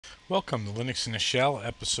Welcome to Linux in a Shell,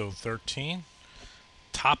 episode 13,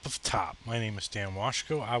 Top of Top. My name is Dan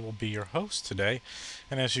Washko. I will be your host today,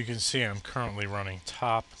 and as you can see, I'm currently running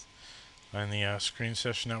Top on the screen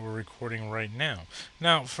session that we're recording right now.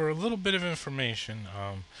 Now, for a little bit of information,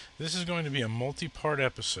 this is going to be a multi-part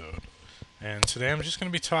episode, and today I'm just going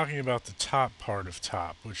to be talking about the top part of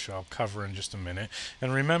Top, which I'll cover in just a minute.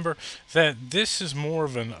 And remember that this is more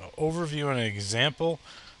of an overview and an example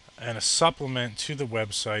and a supplement to the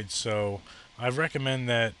website. So I recommend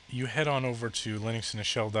that you head on over to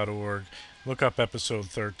linuxinashell.org, look up episode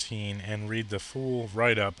 13, and read the full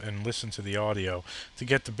write up and listen to the audio to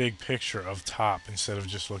get the big picture of Top instead of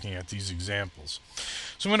just looking at these examples.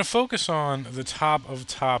 So I'm going to focus on the top of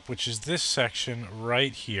Top, which is this section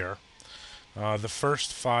right here. The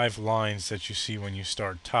first 5 lines that you see when you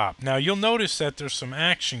start Top. Now you'll notice that there's some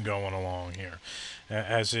action going along here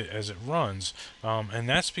as it runs, and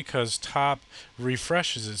that's because Top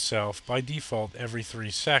refreshes itself by default every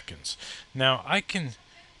 3 seconds. Now I can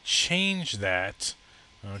change that,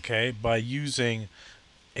 okay, by using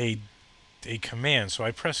a a command. So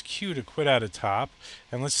I press Q to quit out of Top,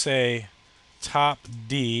 and let's say Top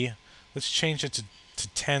D. Let's change it to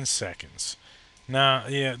 10 seconds. Now,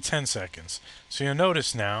 yeah, 10 seconds. So you'll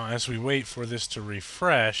notice now, as we wait for this to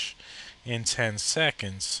refresh in 10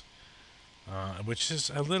 seconds, which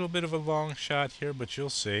is a little bit of a long shot here, but you'll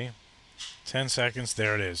see. 10 seconds,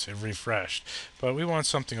 there it is, it refreshed. But we want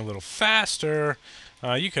something a little faster.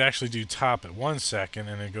 You could actually do Top at 1 second,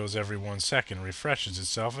 and it goes every 1 second, refreshes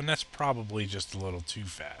itself, and that's probably just a little too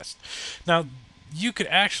fast. Now, you could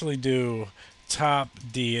actually do Top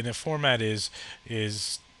D, and the format is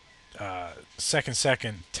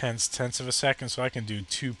second, tenths of a second, so I can do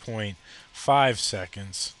 2.5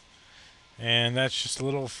 seconds, and that's just a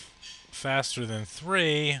little faster than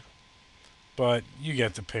 3, but you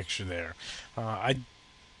get the picture there. I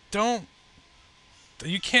don't.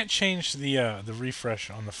 You can't change the refresh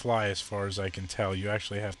on the fly, as far as I can tell. You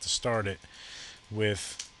actually have to start it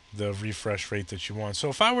with the refresh rate that you want. So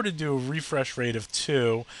if I were to do a refresh rate of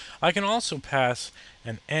 2, I can also pass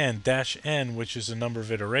an n, -n, which is a number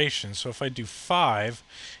of iterations. So if I do 5,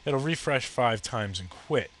 it'll refresh 5 times and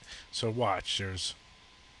quit. So watch, there's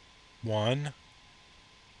 1,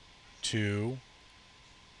 2,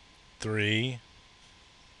 3,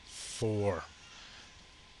 4.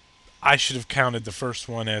 I should have counted the first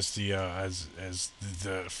one as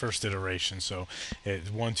the first iteration. So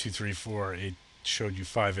 1, 2, 3, 4. It showed you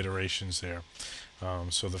 5 iterations there.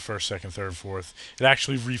 So the first, second, third, fourth. It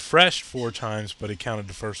actually refreshed 4 times, but it counted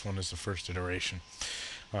the first one as the first iteration.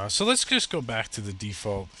 So let's just go back to the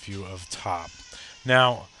default view of Top.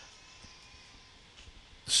 Now,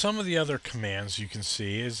 some of the other commands you can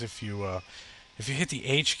see is if you hit the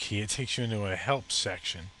H key, it takes you into a help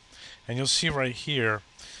section, and you'll see right here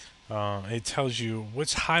it tells you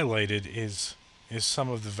what's highlighted is some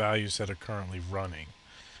of the values that are currently running.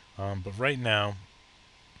 But right now,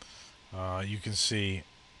 you can see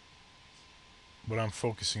what I'm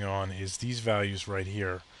focusing on is these values right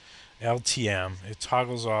here. LTM, it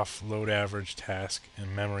toggles off load average, task,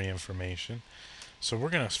 and memory information. So we're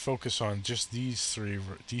going to focus on just these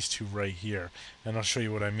two right here, and I'll show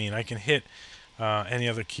you what I mean. I can hit any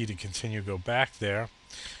other key to continue, go back there.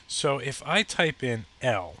 So if I type in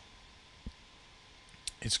L,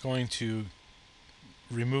 it's going to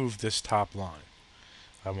remove this top line.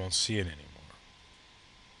 I won't see it anymore.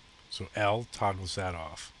 So L toggles that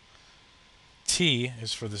off. T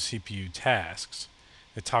is for the CPU tasks.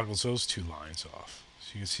 It toggles those 2 lines off.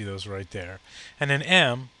 So you can see those right there. And then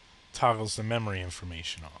M toggles the memory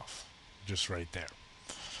information off. Just right there.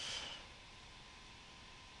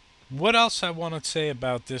 What else I want to say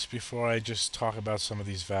about this before I just talk about some of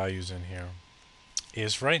these values in here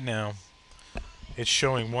is right now it's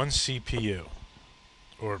showing 1 CPU,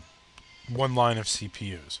 or 1 line of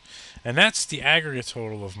CPUs, and that's the aggregate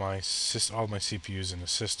total of all my CPUs in the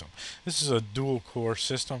system. This is a dual core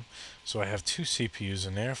system, so I have 2 CPUs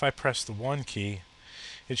in there. If I press the 1 key,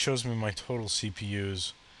 it shows me my total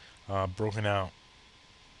CPUs broken out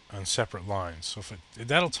on separate lines. So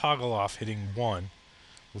that'll toggle off, hitting 1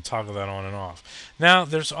 will toggle that on and off. Now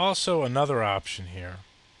there's also another option here,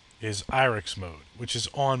 is IRIX mode, which is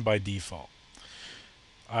on by default.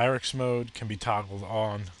 IRIX mode can be toggled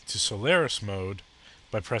on to Solaris mode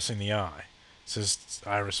by pressing the I. It says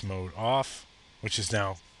IRIX mode off, which is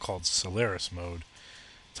now called Solaris mode.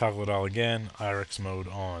 Toggle it all again, IRIX mode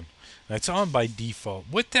on. Now it's on by default.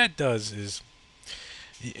 What that does is,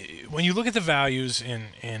 when you look at the values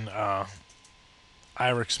in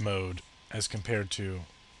IRIX mode as compared to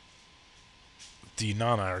the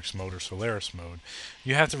non-IRIX mode or Solaris mode,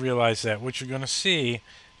 you have to realize that what you're going to see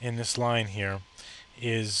in this line here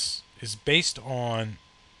is based on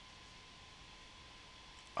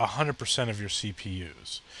 100% of your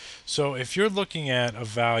CPUs. So if you're looking at a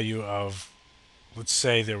value of, let's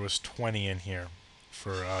say there was 20 in here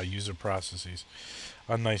for user processes,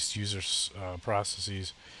 unlicensed user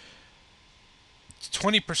processes,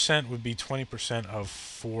 20% would be 20%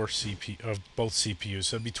 of both CPUs.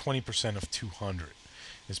 So it'd be 20% of 200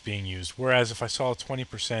 is being used. Whereas if I saw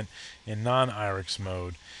 20% in non-IRIX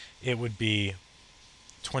mode, it would be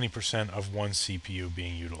 20% of one CPU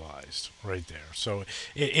being utilized right there. So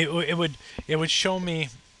it would show me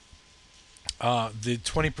the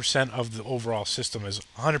 20% of the overall system is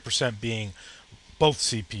 100% being both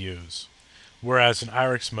CPUs, whereas in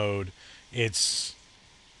IRIX mode, it's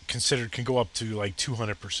considered can go up to like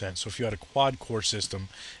 200%. So if you had a quad core system,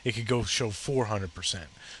 it could go show 400%.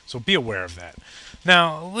 So be aware of that.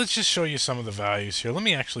 Now let's just show you some of the values here. Let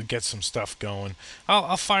me actually get some stuff going.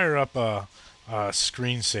 I'll fire up a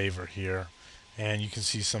screensaver here, and you can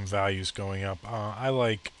see some values going up. I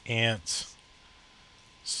like Ant.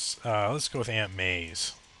 Let's go with Ant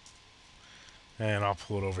Maze. And I'll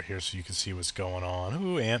pull it over here so you can see what's going on.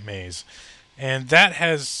 Ooh, Ant Maze. And that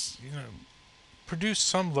has, produced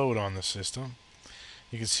some load on the system.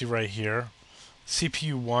 You can see right here.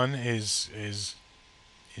 CPU 1 is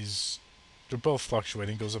they're both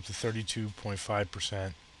fluctuating, goes up to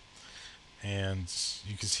 32.5%. And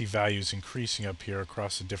you can see values increasing up here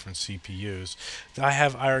across the different CPUs. I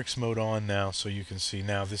have IRIX mode on now, so you can see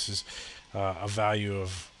now this is a value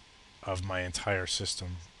of my entire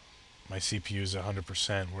system. My CPU is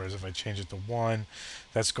 100%, whereas if I change it to 1,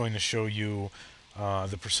 that's going to show you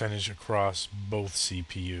the percentage across both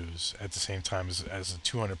CPUs at the same time as a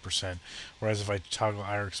 200%. Whereas if I toggle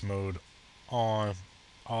IRIX mode on,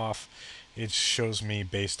 off, it shows me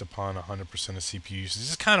based upon 100% of CPU usage.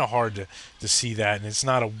 It's kind of hard to see that, and it's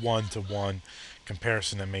not a one-to-one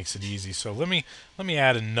comparison that makes it easy. So let me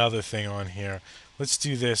add another thing on here. Let's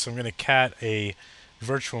do this. I'm going to cat a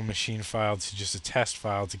virtual machine file to just a test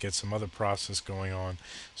file to get some other process going on,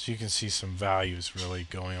 so you can see some values really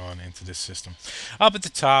going on into this system. Up at the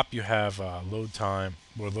top you have load time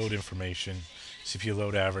or load information, CPU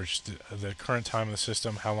load average, the current time of the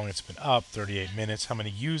system, how long it's been up, 38 minutes, how many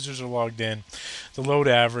users are logged in, the load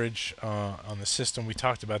average on the system. We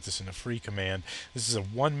talked about this in the free command. This is a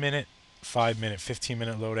 1 minute, 5 minute, 15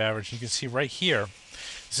 minute load average. You can see right here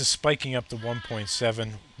this is spiking up to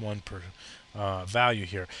 1.71 per value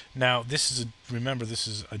here. Now remember this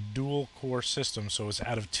is a dual core system, so it's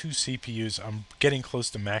out of 2 CPUs. I'm getting close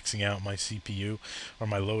to maxing out my CPU or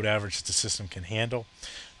my load average that the system can handle.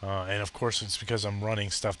 And of course it's because I'm running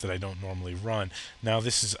stuff that I don't normally run. Now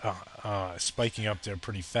this is spiking up there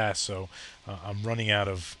pretty fast, so I'm running out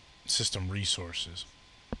of system resources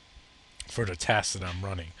for the tasks that I'm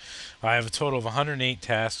running. I have a total of 108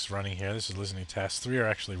 tasks running here. This is listening tasks. 3 are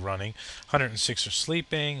actually running. 106 are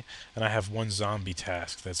sleeping, and I have 1 zombie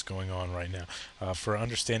task that's going on right now. For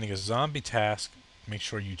understanding a zombie task, make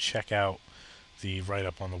sure you check out the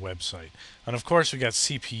write-up on the website. And of course we got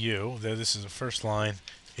CPU. This is the first line,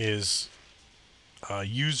 is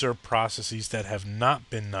user processes that have not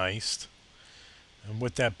been niced. And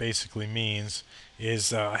what that basically means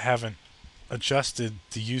is I haven't adjusted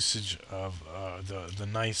the usage of the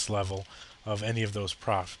nice level of any of those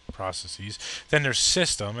processes. Then there's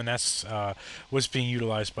system, and that's what's being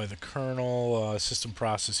utilized by the kernel, system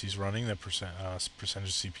processes running, the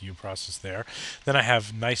percentage CPU process there. Then I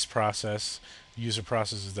have nice process, user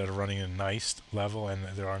processes that are running a nice level, and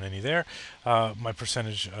there aren't any there. My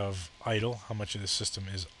percentage of idle, how much of the system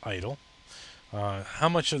is idle. How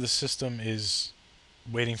much of the system is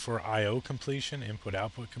waiting for I/O completion,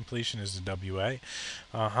 input-output completion is the WA.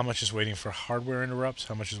 How much is waiting for hardware interrupts,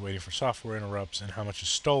 how much is waiting for software interrupts, and how much is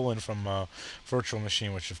stolen from a virtual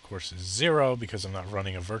machine, which of course is 0 because I'm not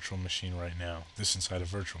running a virtual machine right now, this inside a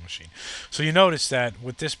virtual machine. So you notice that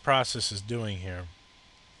what this process is doing here,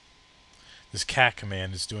 this cat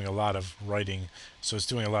command is doing a lot of writing, so it's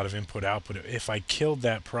doing a lot of input-output. If I killed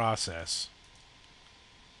that process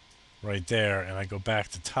right there and I go back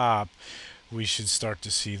to top, we should start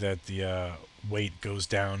to see that the weight goes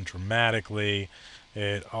down dramatically.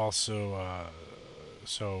 It also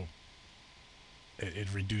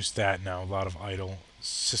it reduced that. Now a lot of idle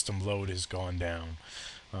system load has gone down.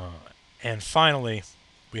 And finally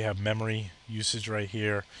we have memory usage right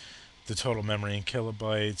here, the total memory in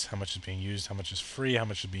kilobytes, how much is being used, how much is free, how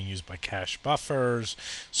much is being used by cache buffers,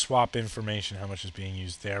 swap information, how much is being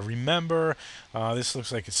used there. Remember, this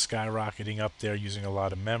looks like it's skyrocketing up there using a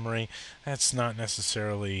lot of memory. That's not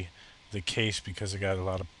necessarily the case because I got a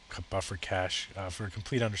lot of buffer cache. For a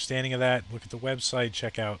complete understanding of that, look at the website,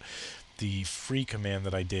 check out the free command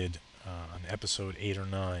that I did on episode 8 or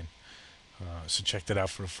 9. So check that out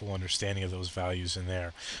for a full understanding of those values in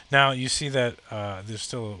there. Now you see that there's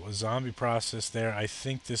still a zombie process there. I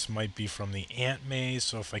think this might be from the ant maze.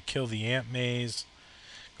 So if I kill the ant maze,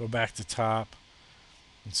 go back to top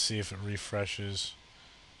and see if it refreshes.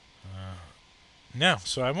 No.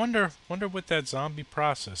 So I wonder what that zombie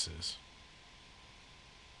process is.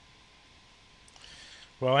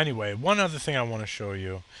 Well, anyway, one other thing I want to show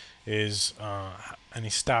you is any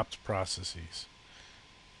stopped processes.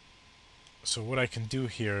 So what I can do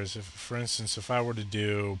here is, if, for instance, if I were to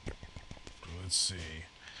do, let's see,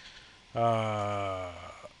 well,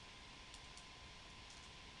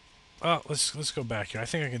 let's go back here. I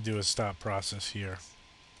think I can do a stop process here.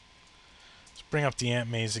 Let's bring up the ant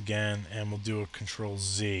maze again, and we'll do a Control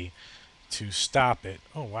Z to stop it.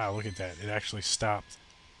 Oh wow, look at that! It actually stopped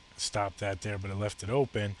that there, but it left it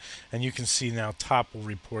open, and you can see now top will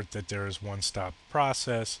report that there is one stop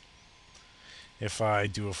process. If I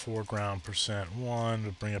do a foreground %1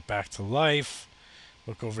 to bring it back to life,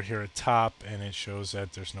 look over here at top and it shows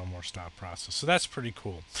that there's no more stop process. So that's pretty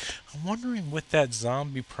cool. I'm wondering what that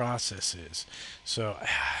zombie process is. So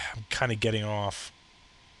I'm kind of getting off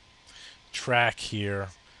track here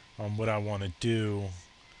on what I want to do,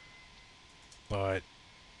 but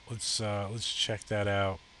let's check that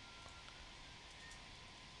out.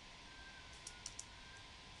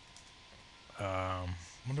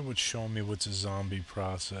 Wonder what's showing me what's a zombie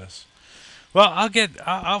process. Well,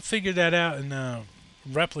 I'll figure that out and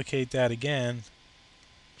replicate that again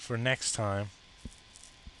for next time.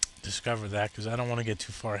 Discover that, because I don't want to get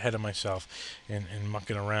too far ahead of myself and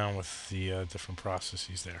mucking around with the different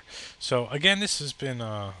processes there. So again, this has been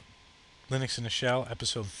Linux in a Shell,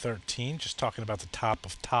 episode 13, just talking about the top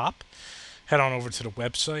of top. Head on over to the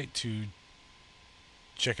website to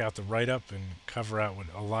check out the write-up and cover out what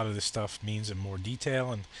a lot of this stuff means in more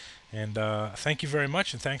detail. And thank you very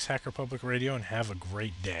much, and thanks Hacker Public Radio, and have a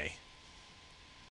great day.